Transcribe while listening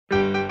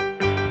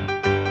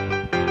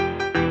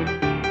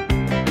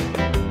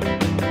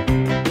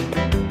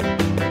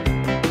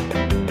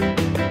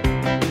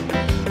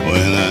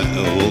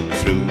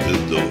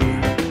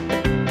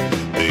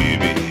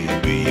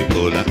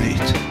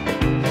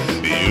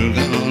you're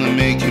gonna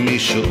make me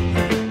sure.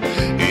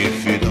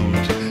 If you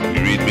don't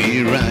greet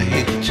me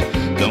right,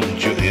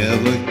 don't you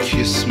ever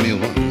kiss me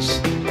once,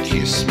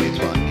 kiss me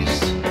twice.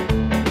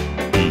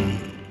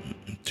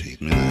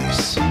 Treat me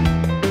nice.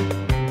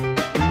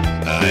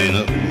 I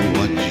know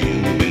what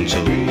you've been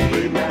told,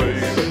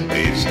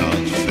 it's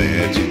not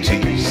fair to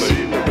tease.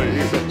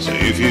 So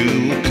if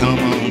you come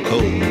on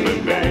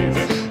cold,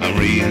 I'm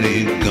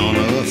really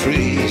gonna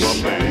freeze.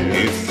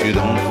 If you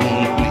don't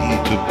want me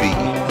to be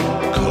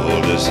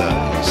cold as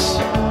ice,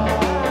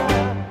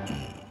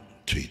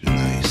 treat me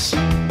nice.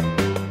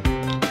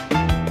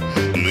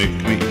 Make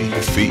me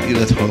feel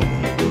at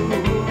home,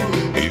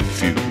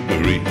 if you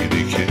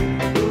really can.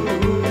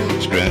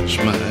 Scratch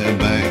my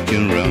back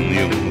and run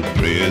your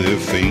pretty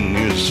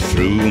fingers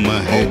through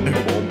my hair.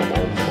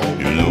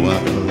 You know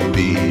I'll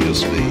be your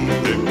slave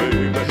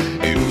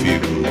if you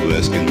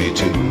asking me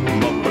to.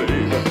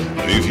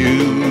 If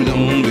you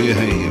don't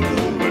behave,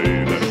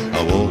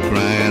 I'll walk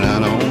right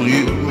out on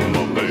you.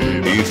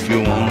 If you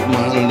want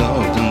my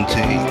love, then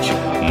take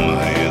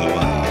my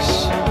advice.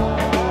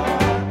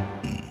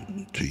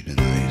 Treat me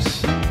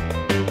nice.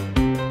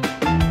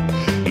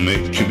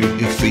 Make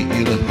me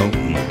feel at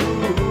home,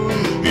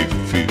 if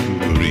you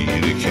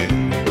really can.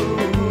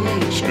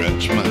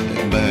 Scratch my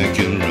back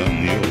and run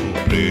your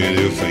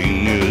pretty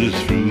fingers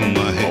through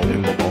my hair.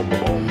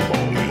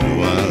 You know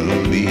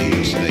I'll be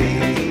your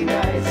slave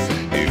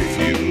if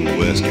you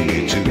ask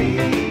me to.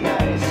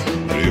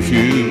 But if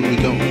you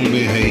don't